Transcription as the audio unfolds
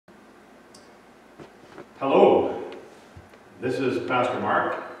Hello, this is Pastor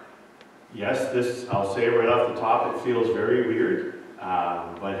Mark. Yes, I'll say right off the top, it feels very weird,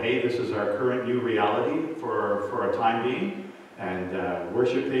 but hey, this is our current new reality for a time being, and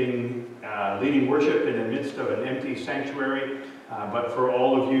leading worship in the midst of an empty sanctuary, but for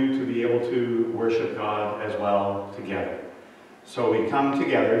all of you to be able to worship God as well together. So we come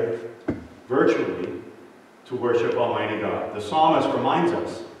together virtually to worship Almighty God. The psalmist reminds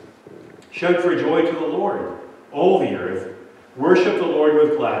us, "Shout for joy to the Lord, all the earth. Worship the Lord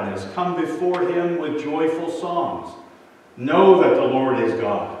with gladness. Come before him with joyful songs. Know that the Lord is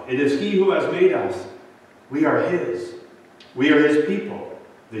God. It is he who has made us. We are his. We are his people,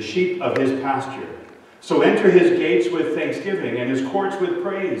 the sheep of his pasture. So enter his gates with thanksgiving and his courts with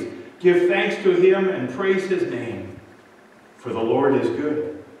praise. Give thanks to him and praise his name. For the Lord is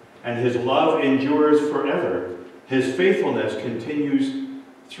good, and his love endures forever. His faithfulness continues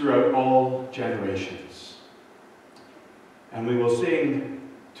throughout all generations." And we will sing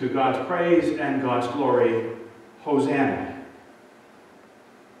to God's praise and God's glory, Hosanna.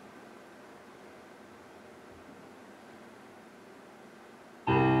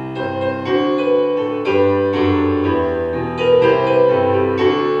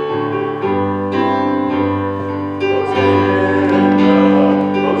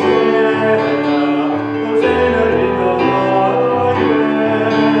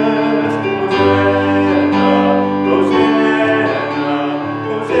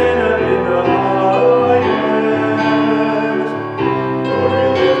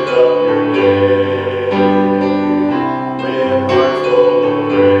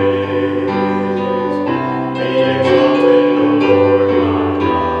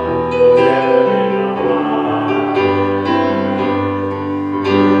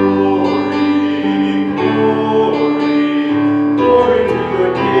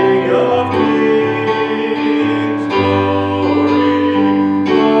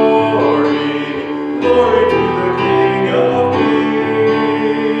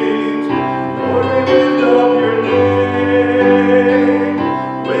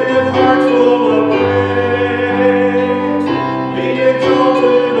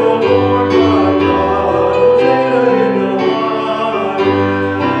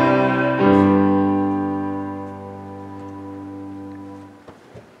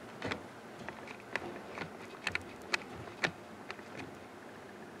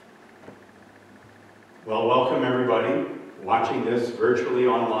 Well, welcome everybody watching this virtually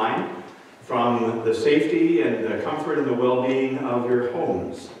online from the safety and the comfort and the well-being of your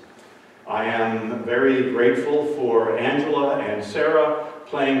homes. I am very grateful for Angela and Sarah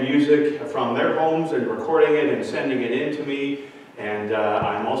playing music from their homes and recording it and sending it in to me. And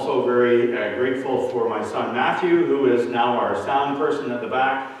I'm also very grateful for my son Matthew, who is now our sound person at the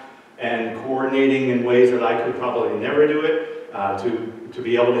back and coordinating in ways that I could probably never do it, to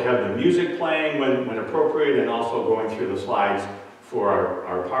be able to have the music playing when appropriate, and also going through the slides for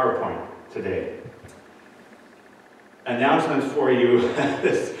our PowerPoint today. Announcements for you.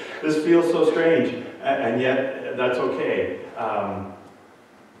 This feels so strange, and yet that's okay.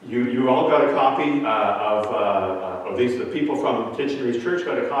 You all got a copy of these. The people from Kitchener East Church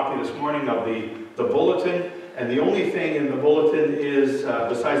got a copy this morning of the bulletin, and the only thing in the bulletin is,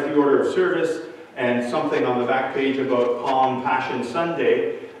 besides the order of service and something on the back page about Palm Passion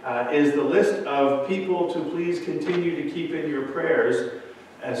Sunday, is the list of people to please continue to keep in your prayers,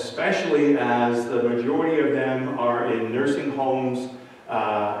 especially as the majority of them are in nursing homes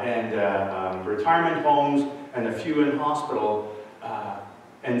and retirement homes, and a few in hospital,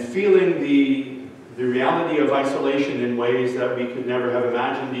 and feeling the reality of isolation in ways that we could never have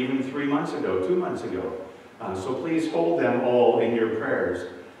imagined even 3 months ago, 2 months ago. So please hold them all in your prayers.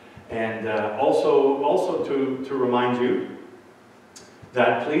 And also to remind you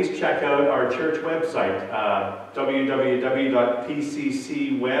that please check out our church website,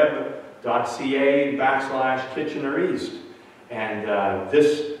 www.pccweb.ca/Kitchener East. And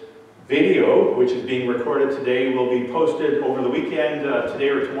this video, which is being recorded today, will be posted over the weekend, today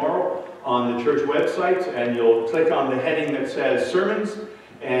or tomorrow, on the church website. And you'll click on the heading that says Sermons,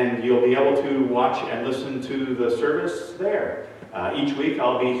 and you'll be able to watch and listen to the service there. Each week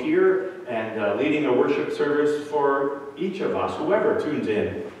I'll be here and leading a worship service for each of us, whoever tunes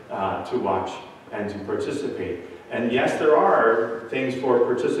in to watch and to participate. And yes, there are things for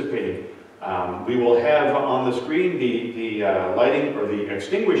participating. We will have on the screen the lighting or the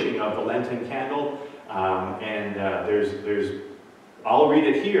extinguishing of the Lenten candle, I'll read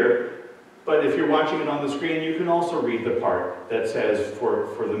it here, but if you're watching it on the screen, you can also read the part that says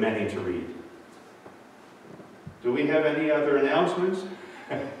for the many to read. Do we have any other announcements?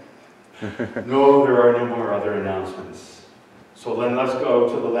 No, there are no more other announcements. So then let's go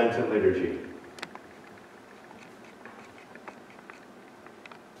to the Lenten liturgy.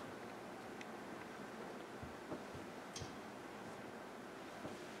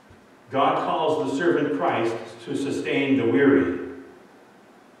 God calls the servant Christ to sustain the weary,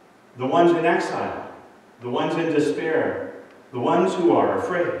 the ones in exile, the ones in despair, the ones who are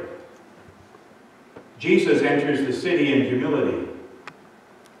afraid. Jesus enters the city in humility,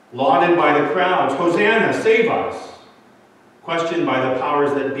 lauded by the crowds, Hosanna, save us, questioned by the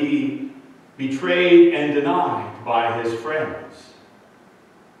powers that be, betrayed and denied by his friends.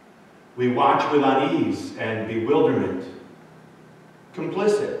 We watch with unease and bewilderment,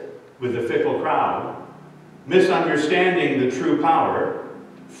 complicit with the fickle crowd, misunderstanding the true power,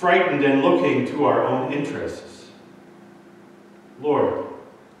 frightened and looking to our own interests. Lord,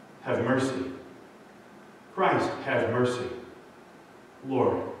 have mercy. Christ, have mercy.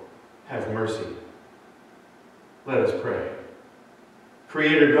 Lord, have mercy. Let us pray.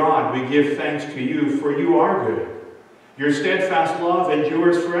 Creator God, we give thanks to you, for you are good. Your steadfast love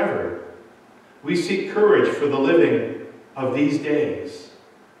endures forever. We seek courage for the living of these days.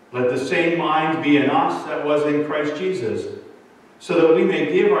 Let the same mind be in us that was in Christ Jesus, so that we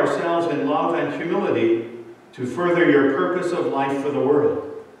may give ourselves in love and humility to further your purpose of life for the world.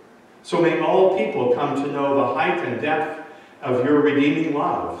 So may all people come to know the height and depth of your redeeming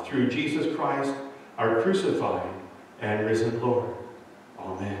love through Jesus Christ, our crucified and risen Lord.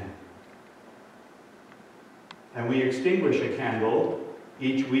 Amen. And we extinguish a candle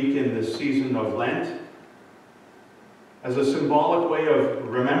each week in the season of Lent as a symbolic way of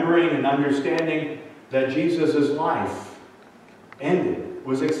remembering and understanding that Jesus' life ended,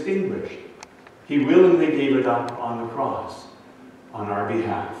 was extinguished. He willingly gave it up on the cross on our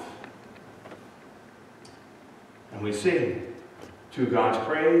behalf. And we sing to God's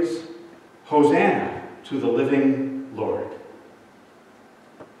praise, Hosanna to the living Lord.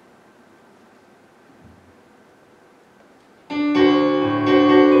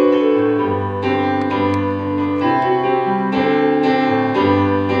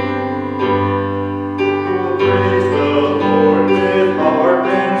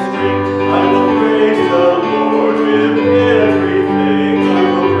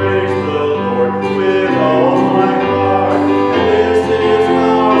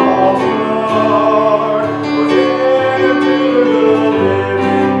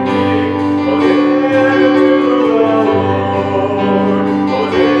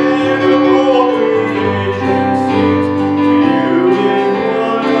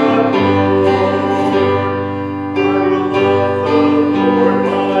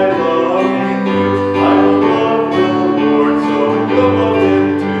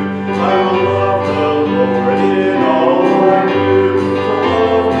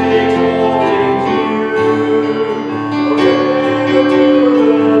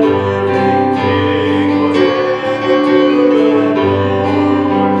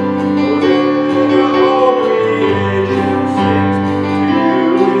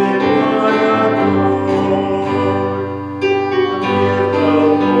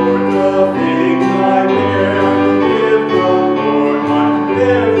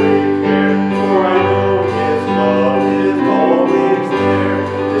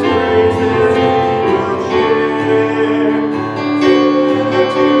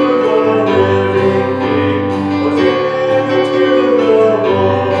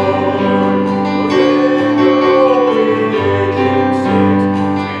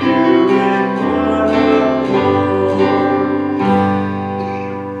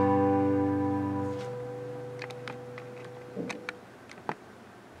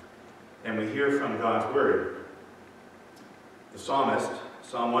 And we hear from God's word. The psalmist,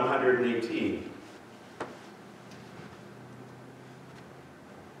 Psalm 118.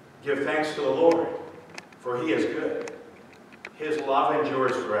 Give thanks to the Lord, for he is good. His love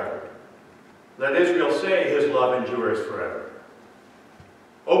endures forever. Let Israel say, his love endures forever.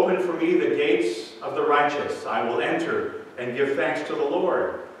 Open for me the gates of the righteous. I will enter and give thanks to the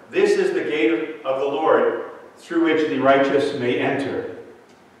Lord. This is the gate of the Lord, through which the righteous may enter.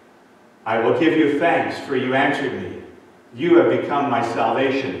 I will give you thanks, for you answered me. You have become my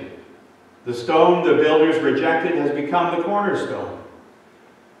salvation. The stone the builders rejected has become the cornerstone.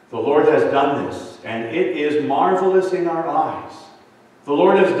 The Lord has done this, and it is marvelous in our eyes. The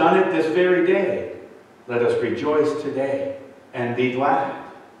Lord has done it this very day. Let us rejoice today and be glad.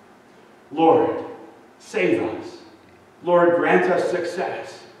 Lord, save us. Lord, grant us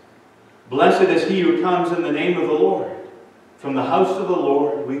success. Blessed is he who comes in the name of the Lord. From the house of the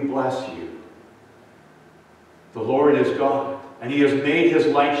Lord we bless you. The Lord is God. and he has made his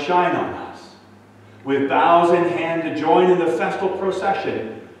light shine on us. With bows in hand to join in the festal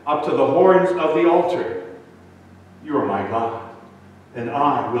procession up to the horns of the altar. You are my God, and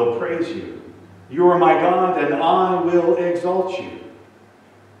I will praise you. You are my God, and I will exalt you.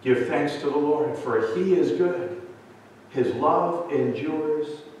 Give thanks to the Lord, for he is good. His love endures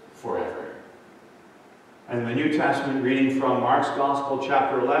forever. And the New Testament reading from Mark's Gospel,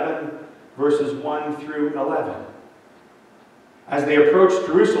 chapter 11, verses 1 through 11. As they approached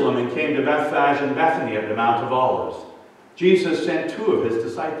Jerusalem and came to Bethphage and Bethany at the Mount of Olives, Jesus sent 2 of his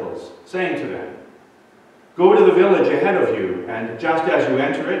disciples, saying to them, "Go to the village ahead of you, and just as you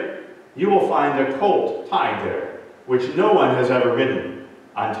enter it, you will find a colt tied there, which no one has ever ridden.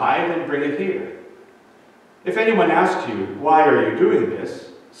 Untie it and bring it here. If anyone asks you, 'Why are you doing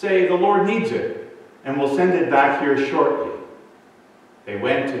this?' say, 'The Lord needs it, and will send it back here shortly.'" They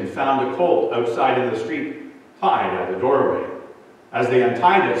went and found a colt outside in the street, tied at the doorway. As they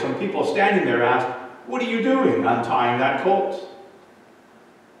untied it, some people standing there asked, "What are you doing, untying that colt?"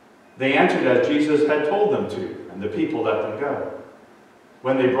 They answered as Jesus had told them to, and the people let them go.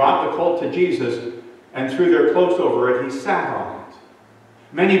 When they brought the colt to Jesus and threw their cloaks over it, he sat on it.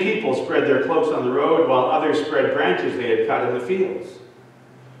 Many people spread their cloaks on the road, while others spread branches they had cut in the fields.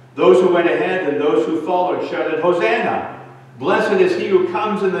 Those who went ahead and those who followed shouted, "Hosanna! Blessed is he who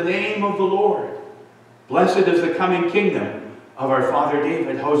comes in the name of the Lord. Blessed is the coming kingdom of our father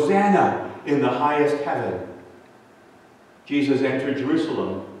David. Hosanna in the highest heaven." Jesus entered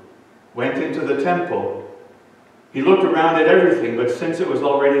Jerusalem, went into the temple. He looked around at everything, but since it was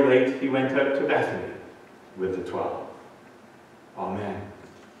already late, he went out to Bethany with the 12. Amen.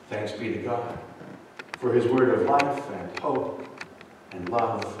 Thanks be to God for his word of life and hope and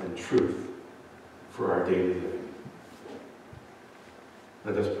love and truth for our daily living.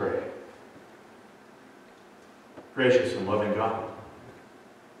 Let us pray. Gracious and loving God,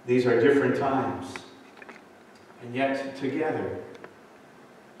 these are different times, and yet together,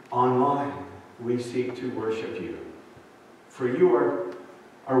 online, we seek to worship you. For you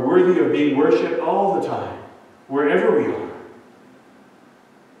are worthy of being worshipped all the time, wherever we are.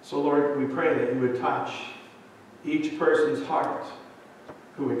 So Lord, we pray that you would touch each person's heart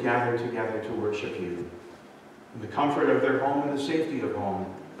who would gather together to worship you. In the comfort of their home and the safety of home,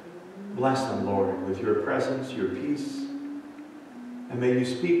 bless them, Lord, with your presence, your peace, and may you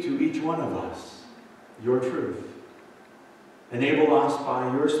speak to each one of us your truth. Enable us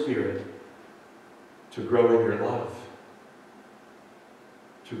by your Spirit to grow in your love,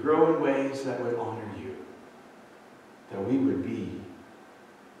 to grow in ways that would honor you, that we would be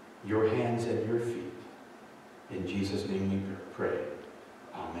your hands and your feet. In Jesus' name we pray.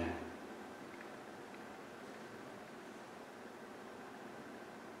 Amen.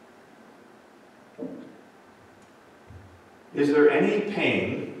 Is there any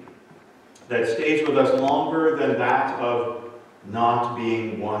pain that stays with us longer than that of not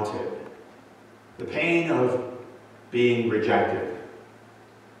being wanted? The pain of being rejected.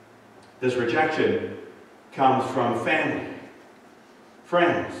 This rejection comes from family,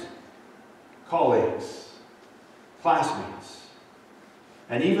 friends, colleagues, classmates,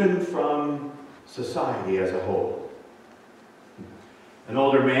 and even from society as a whole. An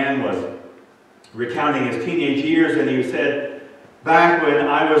older man was recounting his teenage years, and he said, "Back when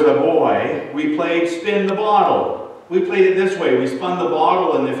I was a boy, we played spin the bottle. We played it this way. We spun the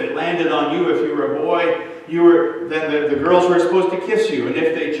bottle, and if it landed on you, if you were a boy, then the girls were supposed to kiss you, and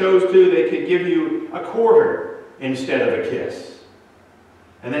if they chose to, they could give you a quarter instead of a kiss."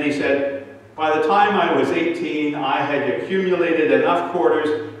 And then he said, "By the time I was 18, I had accumulated enough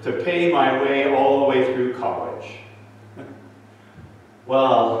quarters to pay my way all the way through college."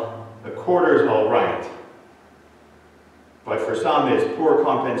 Well, a quarter's all right, but for some it's poor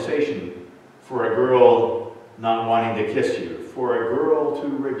compensation for a girl not wanting to kiss you, for a girl to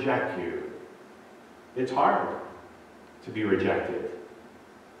reject you. It's hard to be rejected.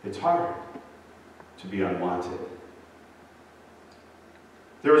 It's hard to be unwanted.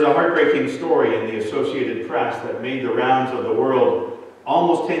 There was a heartbreaking story in the Associated Press that made the rounds of the world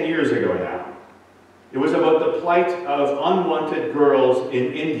almost 10 years ago now. It was about the plight of unwanted girls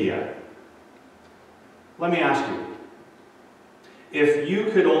in India. Let me ask you, if you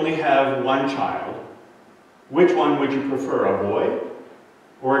could only have one child, which one would you prefer, a boy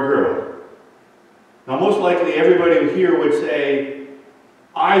or a girl? Now, most likely everybody here would say,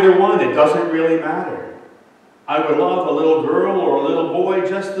 either one, it doesn't really matter. I would love a little girl or a little boy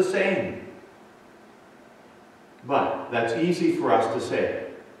just the same. But that's easy for us to say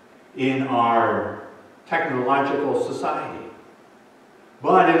in our technological society.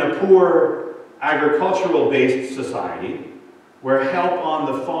 But in a poor agricultural-based society, where help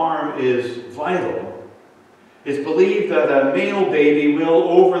on the farm is vital, it's believed that a male baby will,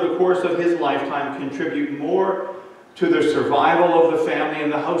 over the course of his lifetime, contribute more to the survival of the family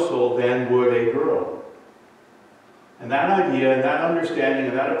and the household than would a girl. And that idea, and that understanding,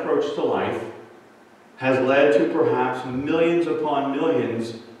 and that approach to life has led to perhaps millions upon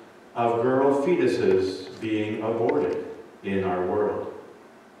millions of girl fetuses being aborted in our world.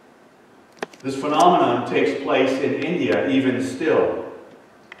 This phenomenon takes place in India even still,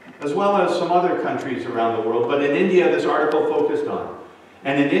 as well as some other countries around the world, but in India this article focused on.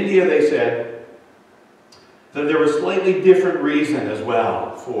 And in India they said that there was slightly different reason as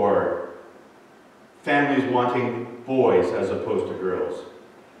well for families wanting boys as opposed to girls.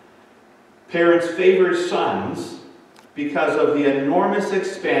 Parents favor sons because of the enormous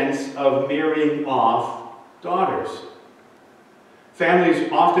expense of marrying off daughters. Families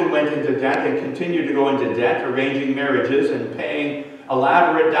often went into debt and continue to go into debt, arranging marriages and paying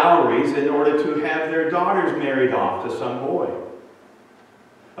elaborate dowries in order to have their daughters married off to some boy.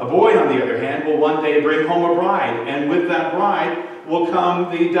 A boy, on the other hand, will one day bring home a bride, and with that bride will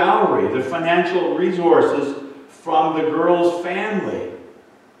come the dowry, the financial resources from the girl's family.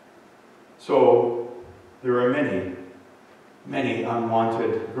 So there are many, many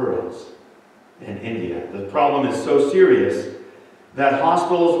unwanted girls in India. The problem is so serious that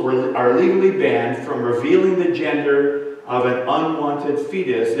hospitals are legally banned from revealing the gender of an unwanted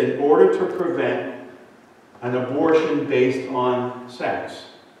fetus in order to prevent an abortion based on sex.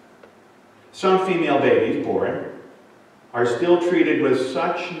 Some female babies born are still treated with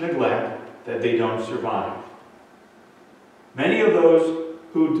such neglect that they don't survive. Many of those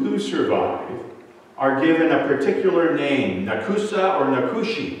who do survive are given a particular name, Nakusa or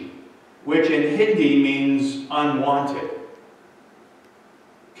Nakushi, which in Hindi means unwanted.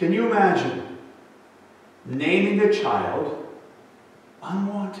 Can you imagine naming a child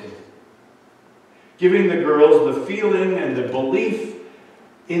unwanted? Giving the girls the feeling and the belief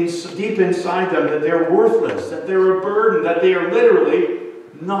deep inside them that they're worthless, that they're a burden, that they are literally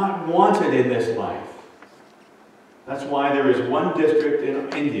not wanted in this life. That's why there is one district in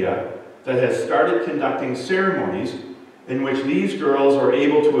India that has started conducting ceremonies in which these girls are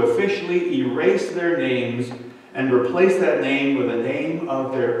able to officially erase their names and replace that name with a name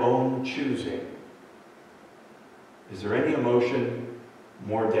of their own choosing. Is there any emotion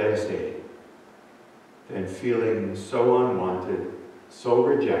more devastating than feeling so unwanted, so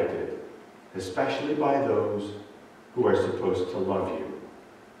rejected, especially by those who are supposed to love you?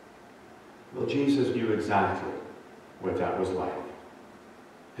 Well, Jesus knew exactly what that was like.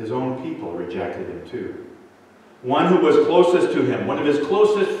 His own people rejected him too. One who was closest to him, one of his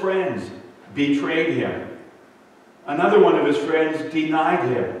closest friends, betrayed him. Another one of his friends denied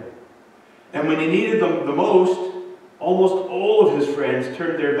him. And when he needed them the most, almost all of his friends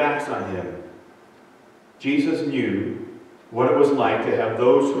turned their backs on him. Jesus knew what it was like to have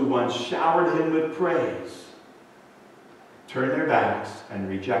those who once showered him with praise turn their backs and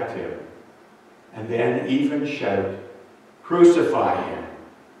reject him, and then even shout, "Crucify him!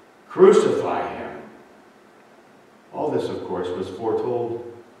 Crucify him!" All this, of course, was foretold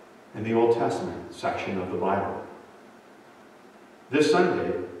in the Old Testament section of the Bible. This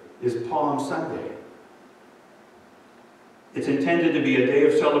Sunday is Palm Sunday. It's intended to be a day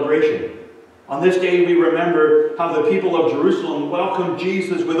of celebration. On this day, we remember how the people of Jerusalem welcomed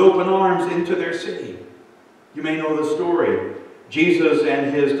Jesus with open arms into their city. You may know the story. Jesus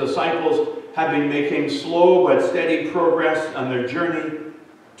and his disciples have been making slow but steady progress on their journey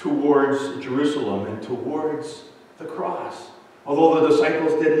towards Jerusalem and towards the cross, although the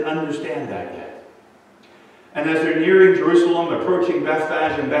disciples didn't understand that yet. And as they're nearing Jerusalem, approaching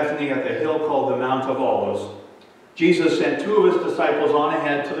Bethphage and Bethany at the hill called the Mount of Olives, Jesus sent two of his disciples on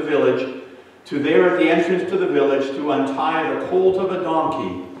ahead to the village, to there at the entrance to the village, to untie the colt of a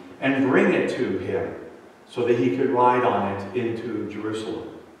donkey and bring it to him so that he could ride on it into Jerusalem.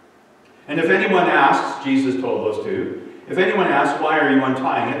 And if anyone asks, Jesus told those two, if anyone asks, "Why are you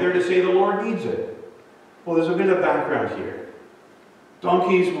untying it?" they're to say, "The Lord needs it." Well, there's a bit of background here.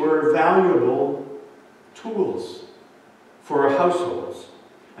 Donkeys were valuable tools for households.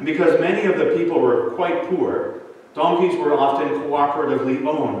 And because many of the people were quite poor, donkeys were often cooperatively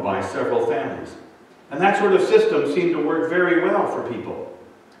owned by several families. And that sort of system seemed to work very well for people.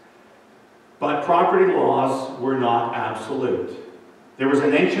 But property laws were not absolute. There was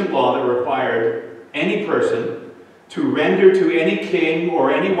an ancient law that required any person to render to any king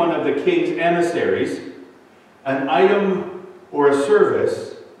or any one of the king's emissaries an item or a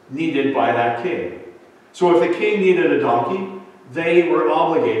service needed by that king. So if the king needed a donkey, they were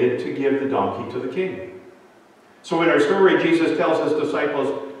obligated to give the donkey to the king. So in our story, Jesus tells his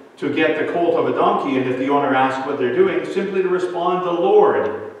disciples to get the colt of a donkey, and if the owner asks what they're doing, simply to respond, "The Lord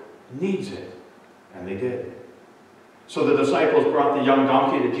needs it." And they did. So the disciples brought the young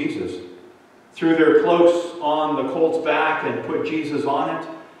donkey to Jesus, threw their cloaks on the colt's back and put Jesus on it.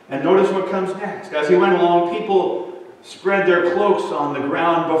 And notice what comes next. As he went along, people spread their cloaks on the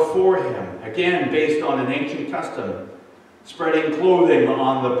ground before him. Again, based on an ancient custom. Spreading clothing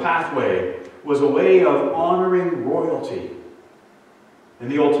on the pathway was a way of honoring royalty. In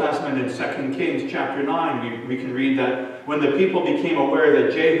the Old Testament, in 2 Kings chapter 9, we can read that when the people became aware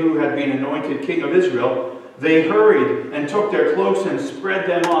that Jehu had been anointed king of Israel, they hurried and took their cloaks and spread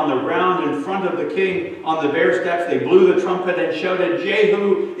them on the ground in front of the king on the bare steps. They blew the trumpet and shouted,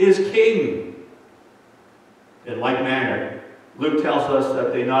 "Jehu is king." In like manner, Luke tells us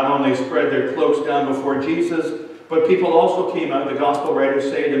that they not only spread their cloaks down before Jesus, but people also came out, the gospel writers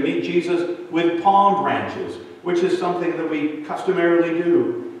say, to meet Jesus with palm branches, which is something that we customarily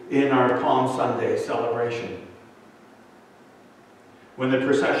do in our Palm Sunday celebration. When the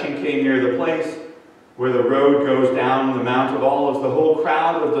procession came near the place where the road goes down the Mount of Olives, the whole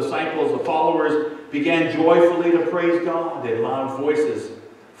crowd of disciples, the followers, began joyfully to praise God in loud voices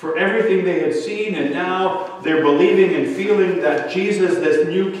for everything they had seen, and now they're believing and feeling that Jesus, this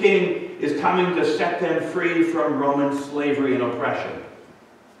new king, is coming to set them free from Roman slavery and oppression.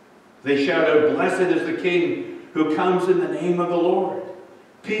 They shouted, "Blessed is the King who comes in the name of the Lord.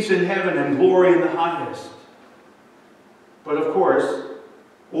 Peace in heaven and glory in the highest." But of course,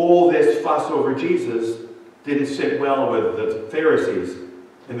 all this fuss over Jesus didn't sit well with the Pharisees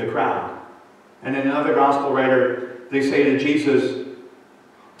in the crowd. And in another gospel writer, they say to Jesus,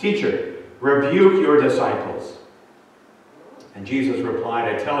 "Teacher, rebuke your disciples." And Jesus replied,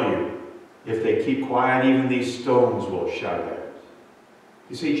 "I tell you, if they keep quiet, even these stones will shout out."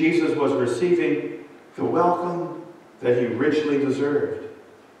 You see, Jesus was receiving the welcome that he richly deserved.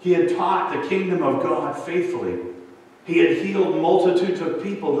 He had taught the kingdom of God faithfully. He had healed multitudes of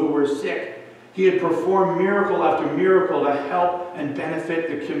people who were sick. He had performed miracle after miracle to help and benefit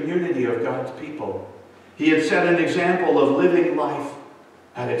the community of God's people. He had set an example of living life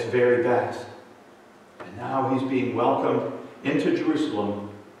at its very best. And now he's being welcomed into Jerusalem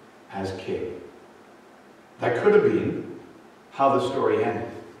as king. That could have been how the story ended.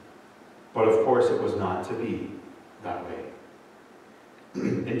 But of course it was not to be that way.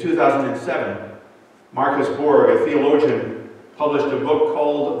 In 2007, Marcus Borg, a theologian, published a book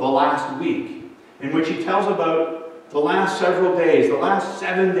called The Last Week, in which he tells about the last several days, the last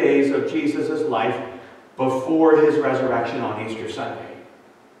 7 days of Jesus' life before his resurrection on Easter Sunday.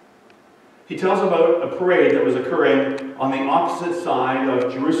 He tells about a parade that was occurring on the opposite side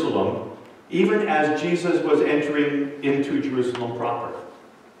of Jerusalem, even as Jesus was entering into Jerusalem proper.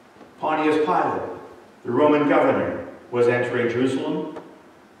 Pontius Pilate, the Roman governor, was entering Jerusalem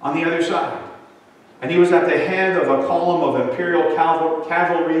on the other side. And he was at the head of a column of imperial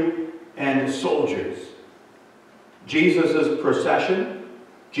cavalry and soldiers. Jesus' procession,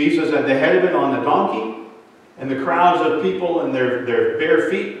 Jesus at the head of it on the donkey, and the crowds of people in their bare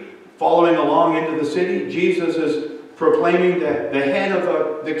feet following along into the city. Jesus is proclaiming the head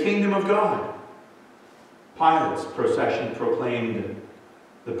of the kingdom of God. Pilate's procession proclaimed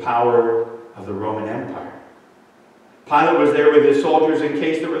the power of the Roman Empire. Pilate was there with his soldiers in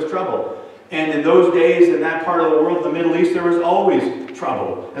case there was trouble. And in those days, in that part of the world, the Middle East, there was always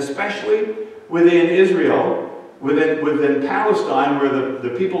trouble, especially within Israel, within Palestine, where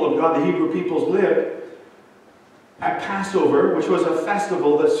the people of God, the Hebrew peoples, lived. At Passover, which was a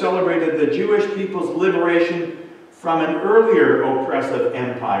festival that celebrated the Jewish people's liberation from an earlier oppressive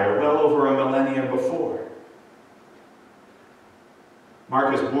empire, well over a millennia before.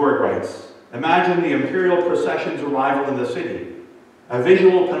 Marcus Borg writes, "Imagine the imperial procession's arrival in the city. A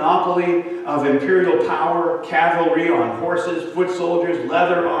visual panoply of imperial power, cavalry on horses, foot soldiers,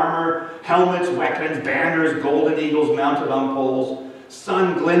 leather armor, helmets, weapons, banners, golden eagles mounted on poles,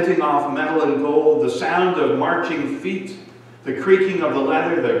 sun glinting off metal and gold, the sound of marching feet, the creaking of the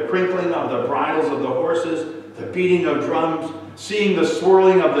leather, the crinkling of the bridles of the horses, the beating of drums, seeing the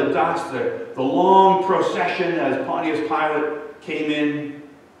swirling of the dust, the long procession as Pontius Pilate came in,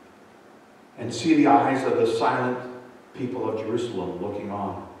 and see the eyes of the silent people of Jerusalem looking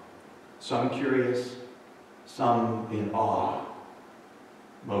on, some curious, some in awe,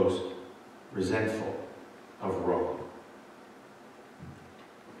 most resentful of Rome."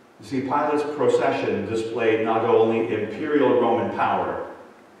 You see, Pilate's procession displayed not only imperial Roman power,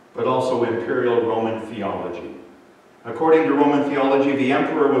 but also imperial Roman theology. According to Roman theology, the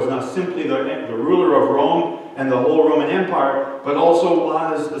emperor was not simply the ruler of Rome and the whole Roman Empire, but also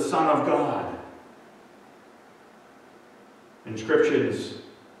was the Son of God. inscriptions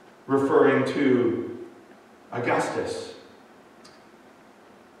referring to Augustus,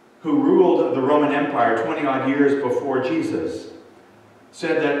 who ruled the Roman Empire 20-odd years before Jesus,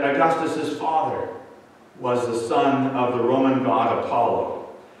 said that Augustus's father was the son of the Roman god Apollo,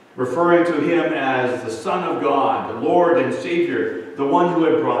 referring to him as the Son of God, the Lord and Savior, the one who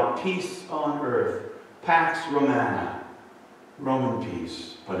had brought peace on earth, Pax Romana, Roman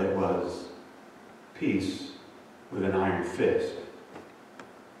peace, but it was peace with an iron fist.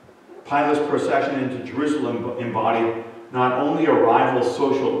 Pilate's procession into Jerusalem embodied not only a rival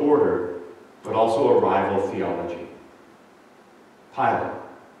social order, but also a rival theology. Pilate,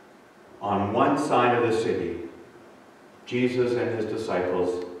 on one side of the city, Jesus and his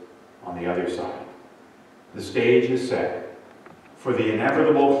disciples on the other side. The stage is set for the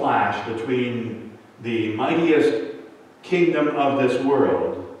inevitable clash between the mightiest kingdom of this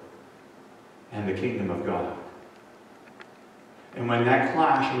world and the kingdom of God. And when that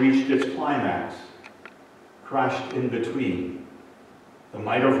clash reached its climax, crushed in between the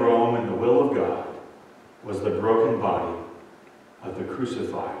might of Rome and the will of God was the broken body of the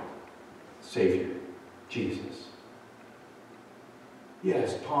crucified Savior, Jesus.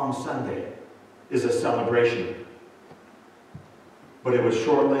 Yes, Palm Sunday is a celebration, but it was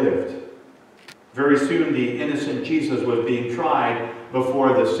short-lived. Very soon the innocent Jesus was being tried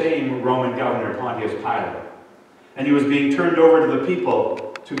before the same Roman governor, Pontius Pilate, and he was being turned over to the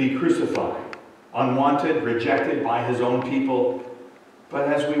people to be crucified, unwanted, rejected by his own people. But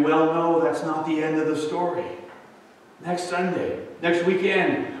as we well know, that's not the end of the story. Next Sunday, next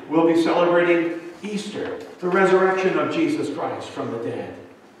weekend, we'll be celebrating Easter, the resurrection of Jesus Christ from the dead.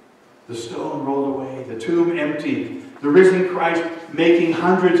 The stone rolled away, the tomb empty, the risen Christ making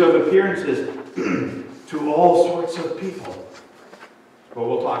hundreds of appearances to all sorts of people. But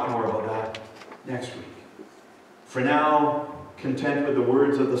we'll talk more about that next week. For now, content with the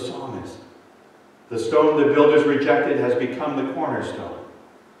words of the psalmist. The stone the builders rejected has become the cornerstone.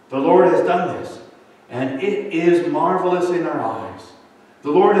 The Lord has done this, and it is marvelous in our eyes.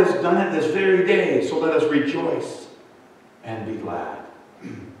 The Lord has done it this very day, so let us rejoice and be glad.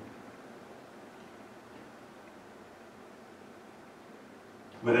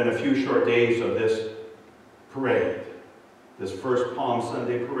 Within a few short days of this parade, this first Palm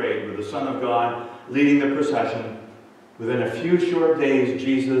Sunday parade with the Son of God leading the procession, within a few short days,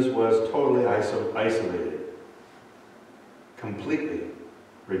 Jesus was totally isolated, completely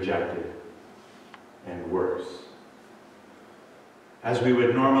rejected, and worse. As we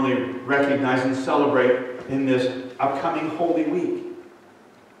would normally recognize and celebrate in this upcoming Holy Week,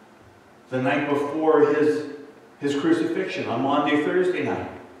 the night before his crucifixion, on Maundy Thursday night,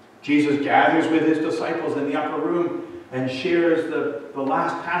 Jesus gathers with his disciples in the upper room and shares the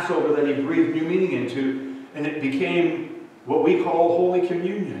last Passover that he breathed new meaning into, and it became what we call Holy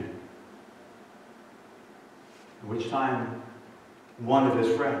Communion. At which time one of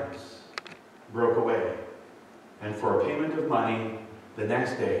his friends broke away, and for a payment of money, the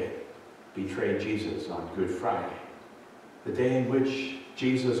next day betrayed Jesus on Good Friday, the day in which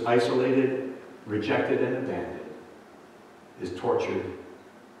Jesus, isolated, rejected, and abandoned, is tortured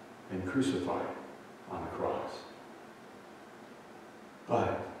and crucified on a cross.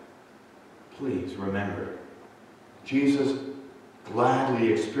 But please remember, Jesus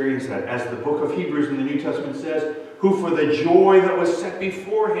gladly experienced that, as the book of Hebrews in the New Testament says, who for the joy that was set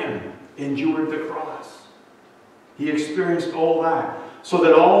before him endured the cross. He experienced all that, so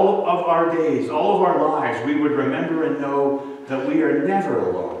that all of our days, all of our lives, we would remember and know that we are never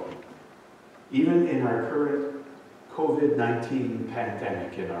alone, even in our current COVID-19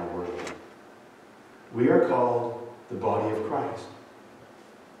 pandemic in our world. We are called the body of Christ,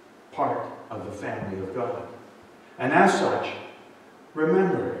 part of the family of God. And as such,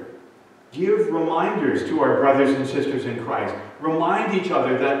 remember, give reminders to our brothers and sisters in Christ. Remind each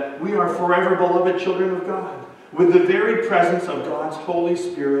other that we are forever beloved children of God, with the very presence of God's Holy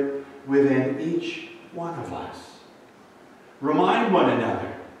Spirit within each one of us. Remind one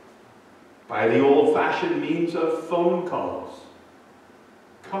another by the old-fashioned means of phone calls,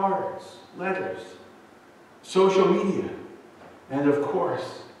 cards, letters, social media, and of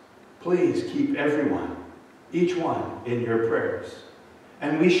course, please keep everyone, each one, in your prayers.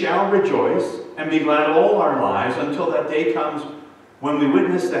 And we shall rejoice and be glad all our lives until that day comes when we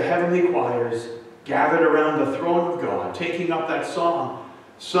witness the heavenly choirs gathered around the throne of God, taking up that song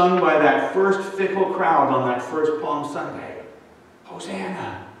sung by that first fickle crowd on that first Palm Sunday.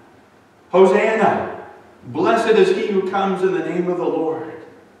 Hosanna! Hosanna! Blessed is he who comes in the name of the Lord.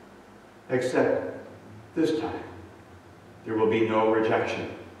 Except this time, there will be no rejection.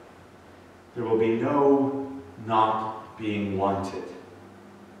 There will be no not being wanted.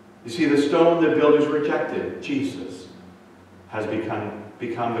 You see, the stone the builders rejected, Jesus, has become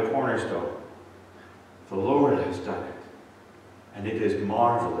the cornerstone. The Lord has done it, and it is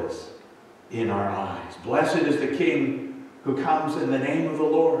marvelous in our eyes. Blessed is the King who comes in the name of the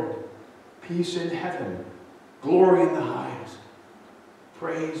Lord. Peace in heaven, glory in the highest.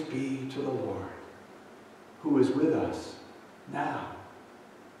 Praise be to the Lord, who is with us now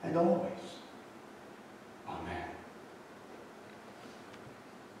and always. Amen.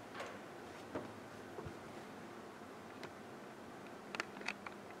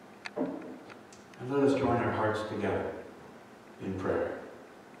 And let us join our hearts together in prayer.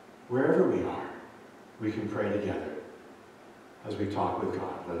 Wherever we are, we can pray together as we talk with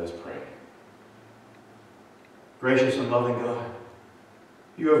God. Let us pray. Gracious and loving God,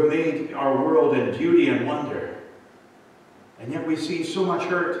 you have made our world in beauty and wonder, and yet we see so much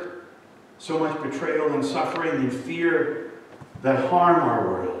hurt, so much betrayal and suffering and fear that harm our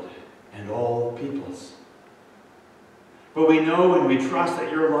world and all peoples. But we know and we trust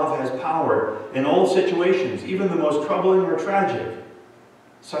that your love has power in all situations, even the most troubling or tragic,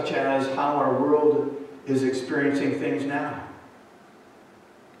 such as how our world is experiencing things now.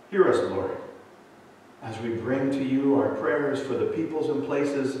 Hear us, Lord, as we bring to you our prayers for the peoples and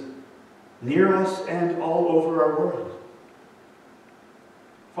places near us and all over our world.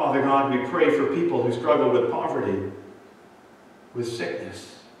 Father God, we pray for people who struggle with poverty, with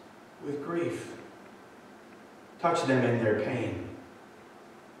sickness, with grief. Touch them in their pain.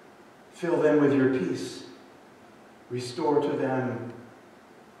 Fill them with your peace. Restore to them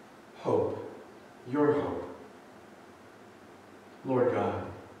hope, your hope. Lord God,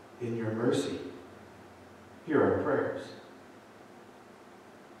 in your mercy, hear our prayers.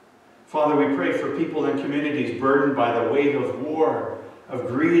 Father, we pray for people in communities burdened by the weight of war, of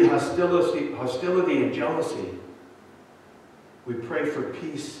greed, hostility, and jealousy. We pray for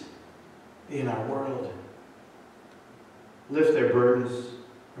peace in our world. Lift their burdens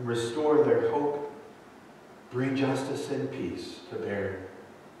and restore their hope. Bring justice and peace to bear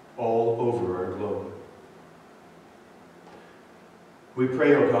all over our globe. We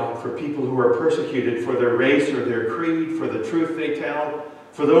pray, O God, for people who are persecuted for their race or their creed, for the truth they tell,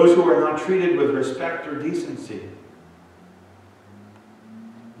 for those who are not treated with respect or decency.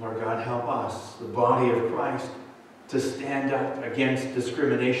 Lord God, help us, the body of Christ, to stand up against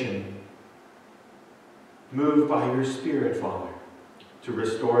discrimination. Move by your Spirit, Father, to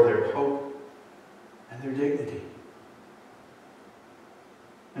restore their hope and their dignity.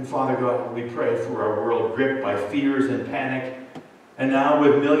 And Father God, we pray for our world gripped by fears and panic, and now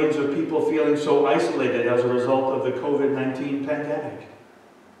with millions of people feeling so isolated as a result of the COVID-19 pandemic.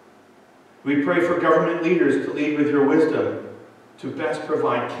 We pray for government leaders to lead with your wisdom to best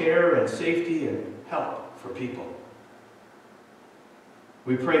provide care and safety and help for people.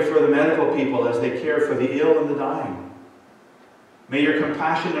 We pray for the medical people as they care for the ill and the dying. May your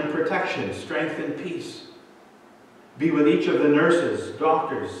compassion and protection, strength and peace be with each of the nurses,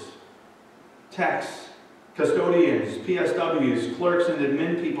 doctors, techs, custodians, PSWs, clerks, and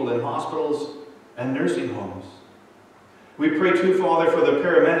admin people in hospitals and nursing homes. We pray too, Father, for the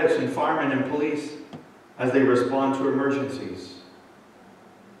paramedics and firemen and police as they respond to emergencies.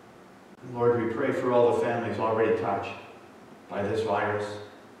 And Lord, we pray for all the families already touched by this virus.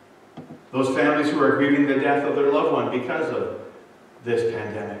 Those families who are grieving the death of their loved one because of this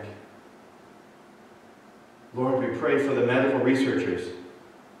pandemic. Lord, we pray for the medical researchers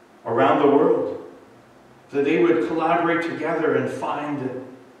around the world, that they would collaborate together and find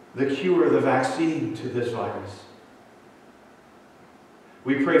the cure, the vaccine to this virus.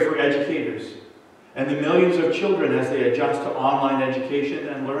 We pray for educators and the millions of children as they adjust to online education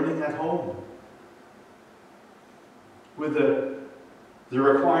and learning at home. With the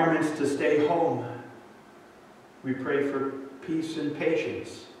requirements to stay home, we pray for peace and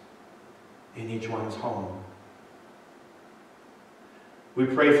patience in each one's home. We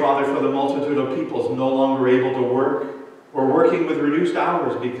pray, Father, for the multitude of peoples no longer able to work or working with reduced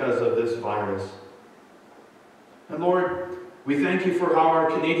hours because of this virus. And Lord, we thank you for how our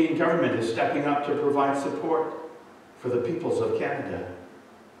Canadian government is stepping up to provide support for the peoples of Canada.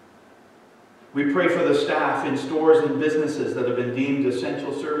 We pray for the staff in stores and businesses that have been deemed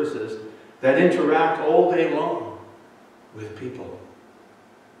essential services that interact all day long with people.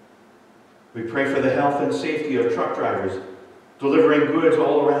 We pray for the health and safety of truck drivers delivering goods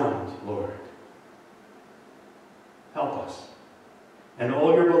all around, Lord. Help us and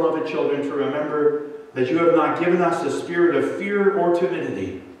all your beloved children to remember that you have not given us a spirit of fear or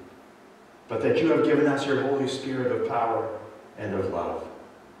timidity, but that you have given us your Holy Spirit of power and of love.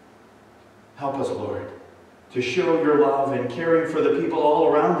 Help us, Lord, to show your love and caring for the people all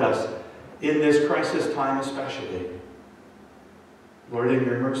around us in this crisis time especially. Lord, in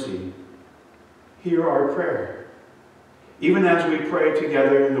your mercy, hear our prayer, even as we pray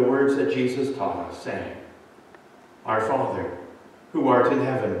together in the words that Jesus taught us, saying, Our Father, who art in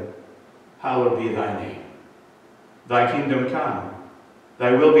heaven, hallowed be thy name. Thy kingdom come,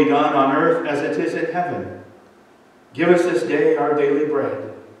 thy will be done on earth as it is in heaven. Give us this day our daily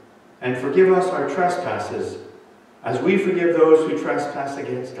bread, and forgive us our trespasses, as we forgive those who trespass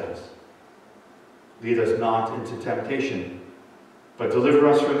against us. Lead us not into temptation, but deliver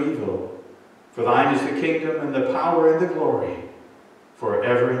us from evil. For thine is the kingdom, and the power, and the glory,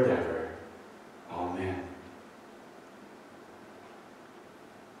 forever and ever. Amen.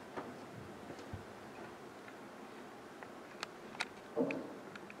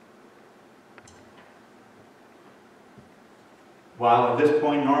 While at this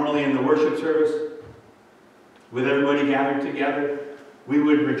point, normally in the worship service, with everybody gathered together, we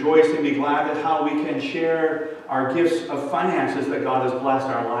would rejoice and be glad at how we can share our gifts of finances that God has blessed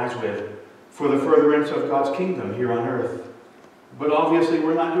our lives with for the furtherance of God's kingdom here on earth. But obviously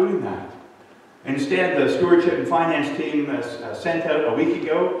we're not doing that. Instead, the stewardship and finance team has sent out a week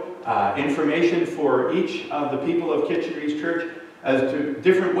ago information for each of the people of Kitchener East Church as to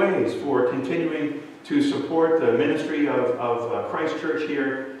different ways for continuing to support the ministry of Christ Church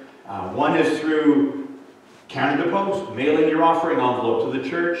here. One is through Canada Post, mailing your offering envelope to the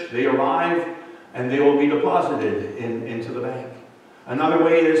church. They arrive and they will be deposited into the bank. Another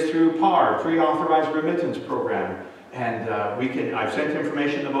way is through PAR, Pre-Authorized Remittance Program. And I've sent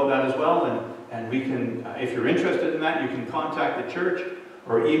information about that as well. And we can, if you're interested in that, you can contact the church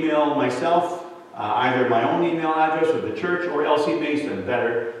or email myself, either my own email address or the church, or Elsie Mason,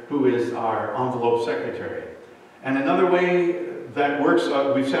 who is our envelope secretary. And another way that works,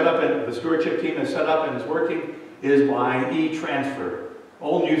 we've set up, and the stewardship team has set up and is working, is by e-transfer.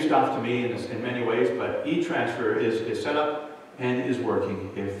 All new stuff to me in many ways, but e-transfer is set up and is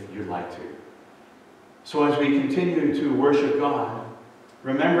working if you'd like to. So as we continue to worship God,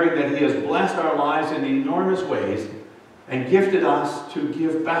 remembering that He has blessed our lives in enormous ways and gifted us to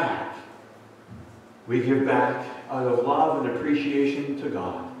give back, we give back out of love and appreciation to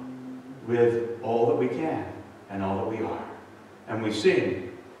God with all that we can and all that we are. And we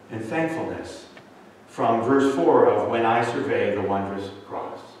sing in thankfulness from verse 4 of When I Survey the Wondrous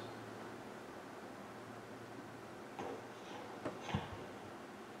Cross.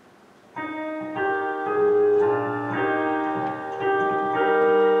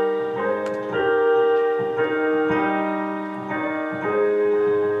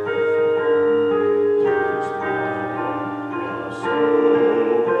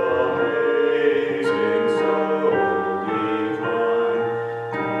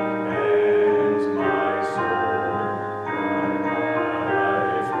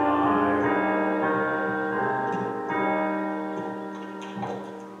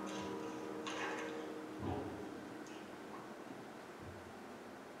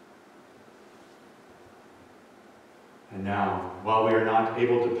 And now, while we are not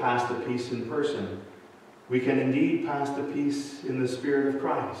able to pass the peace in person, we can indeed pass the peace in the Spirit of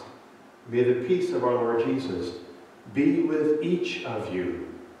Christ. May the peace of our Lord Jesus be with each of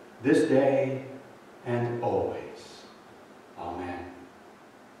you this day and always. Amen.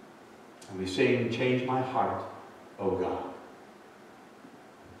 And we sing, Change My Heart, O God.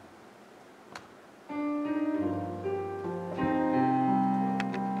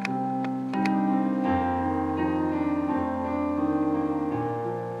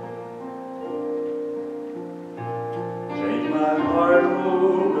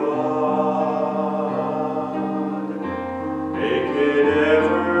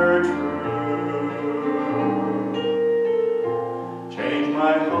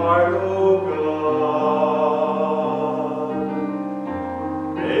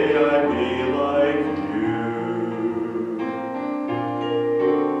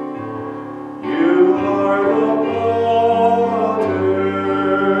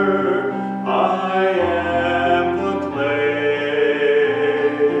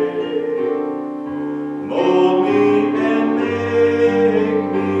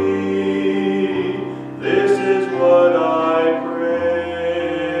 This is what I pray.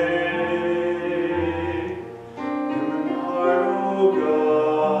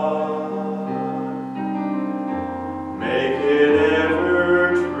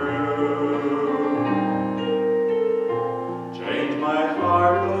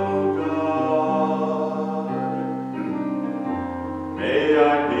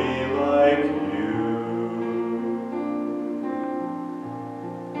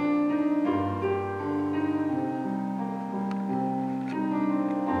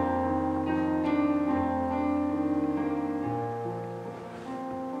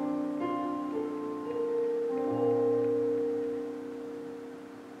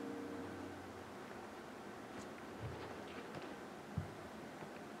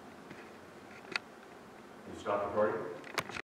 Stop recording.